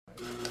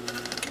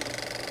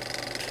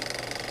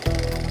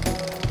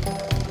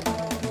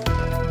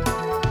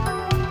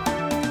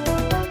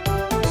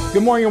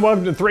Good morning and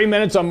welcome to 3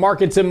 Minutes on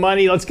Markets and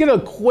Money. Let's get a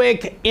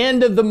quick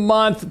end of the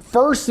month,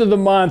 first of the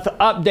month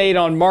update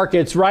on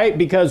markets, right?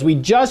 Because we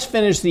just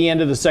finished the end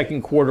of the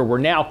second quarter. We're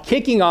now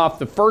kicking off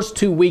the first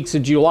 2 weeks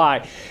of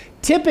July.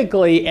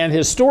 Typically and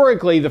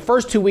historically, the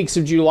first 2 weeks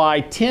of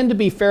July tend to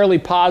be fairly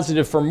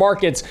positive for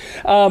markets,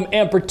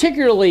 and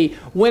particularly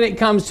when it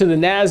comes to the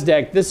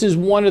NASDAQ. This is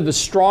one of the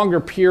stronger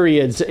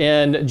periods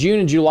in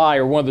June and July,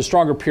 or one of the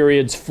stronger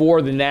periods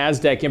for the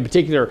NASDAQ in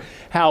particular.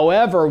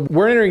 However,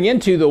 we're entering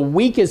into the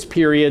weakest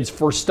periods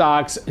for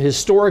stocks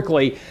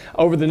historically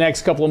over the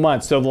next couple of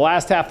months. So the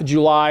last half of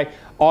July,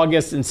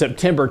 August and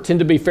September tend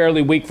to be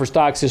fairly weak for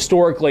stocks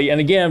historically. And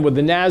again, with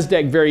the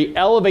NASDAQ very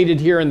elevated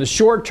here in the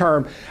short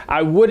term,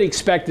 I would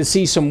expect to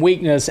see some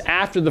weakness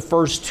after the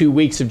first 2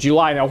 weeks of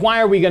July. Now,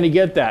 why are we going to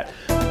get that?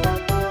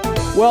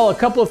 Well, a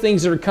couple of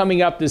things that are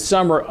coming up this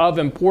summer of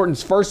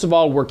importance. First of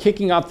all, we're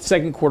kicking off the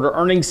second quarter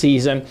earnings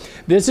season.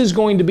 This is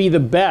going to be the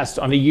best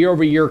on a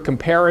year-over-year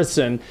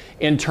comparison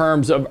in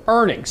terms of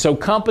earnings. So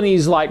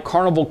companies like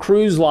Carnival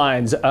Cruise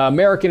Lines,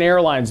 American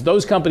Airlines,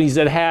 those companies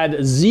that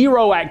had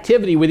zero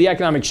activity with the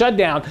economic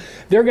shutdown,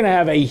 they're going to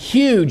have a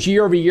huge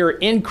year-over-year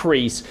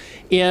increase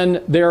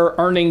in their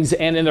earnings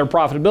and in their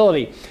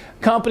profitability.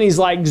 Companies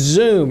like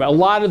Zoom, a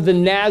lot of the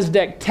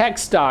NASDAQ tech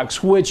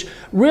stocks, which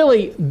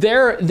really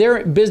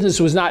their business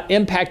was not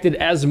impacted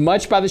as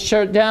much by the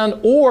shutdown,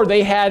 or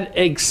they had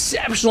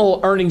exceptional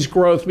earnings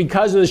growth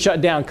because of the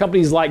shutdown.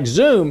 Companies like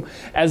Zoom,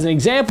 as an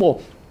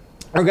example,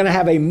 are going to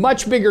have a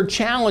much bigger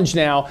challenge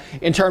now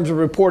in terms of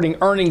reporting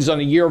earnings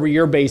on a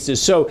year-over-year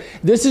basis. So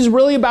this is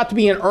really about to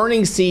be an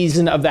earnings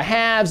season of the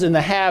haves and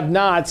the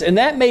have-nots, and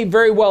that may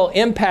very well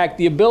impact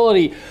the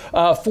ability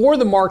for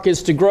the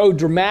markets to grow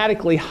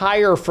dramatically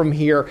higher from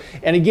here.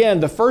 And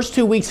again, the first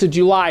 2 weeks of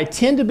July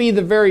tend to be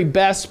the very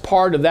best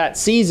part of that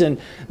season.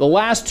 The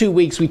last 2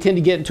 weeks, we tend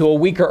to get into a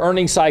weaker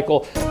earnings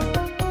cycle.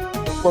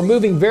 We're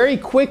moving very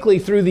quickly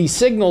through these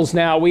signals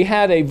now. We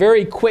had a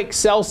very quick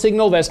sell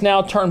signal that's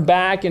now turned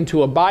back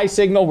into a buy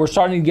signal. We're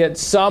starting to get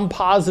some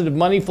positive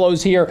money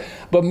flows here,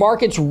 but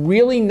markets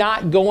really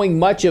not going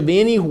much of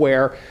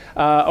anywhere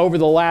over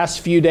the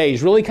last few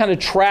days. Really kind of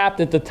trapped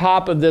at the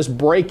top of this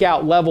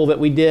breakout level that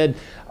we did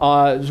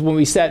when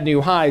we set new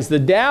highs. The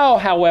Dow,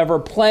 however,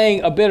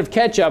 playing a bit of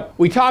catch up.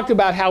 We talked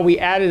about how we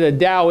added a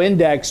Dow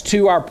index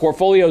to our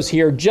portfolios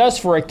here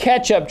just for a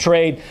catch up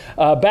trade.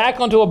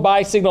 Back onto a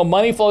buy signal.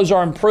 Money flows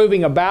are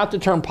improving, about to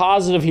turn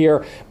positive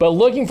here, but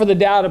looking for the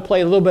Dow to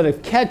play a little bit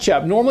of catch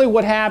up. Normally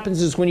what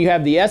happens is when you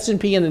have the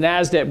S&P and the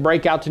NASDAQ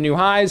break out to new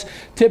highs,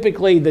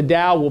 typically the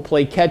Dow will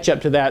play catch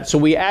up to that. So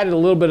we added a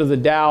little bit of the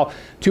Dow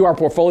to our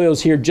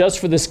portfolios here just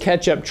for this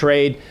catch up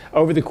trade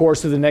over the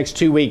course of the next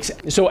 2 weeks.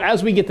 So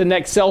as we get the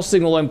next sell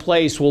signal in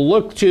place, we'll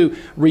look to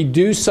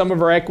reduce some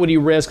of our equity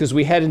risk as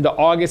we head into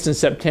August and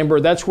September.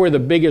 That's where the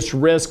biggest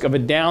risk of a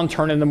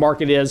downturn in the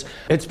market is.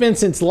 It's been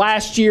since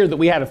last year that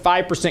we had a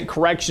 5%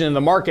 correction in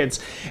the markets,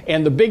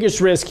 and the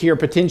biggest risk here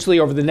potentially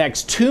over the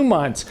next 2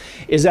 months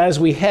is as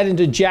we head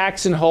into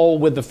Jackson Hole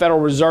with the Federal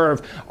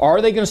Reserve.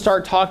 Are they going to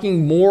start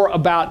talking more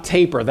about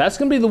taper? That's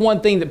going to be the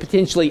one thing that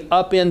potentially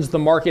upends the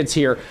markets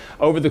here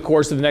over the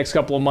course of the next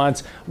couple of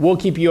months. We'll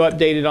keep you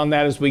updated on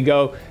that as we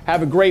go.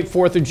 Have a great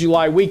 4th of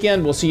July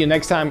weekend. We'll see you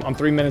next time on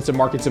 3 Minutes of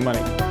Markets and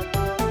Money.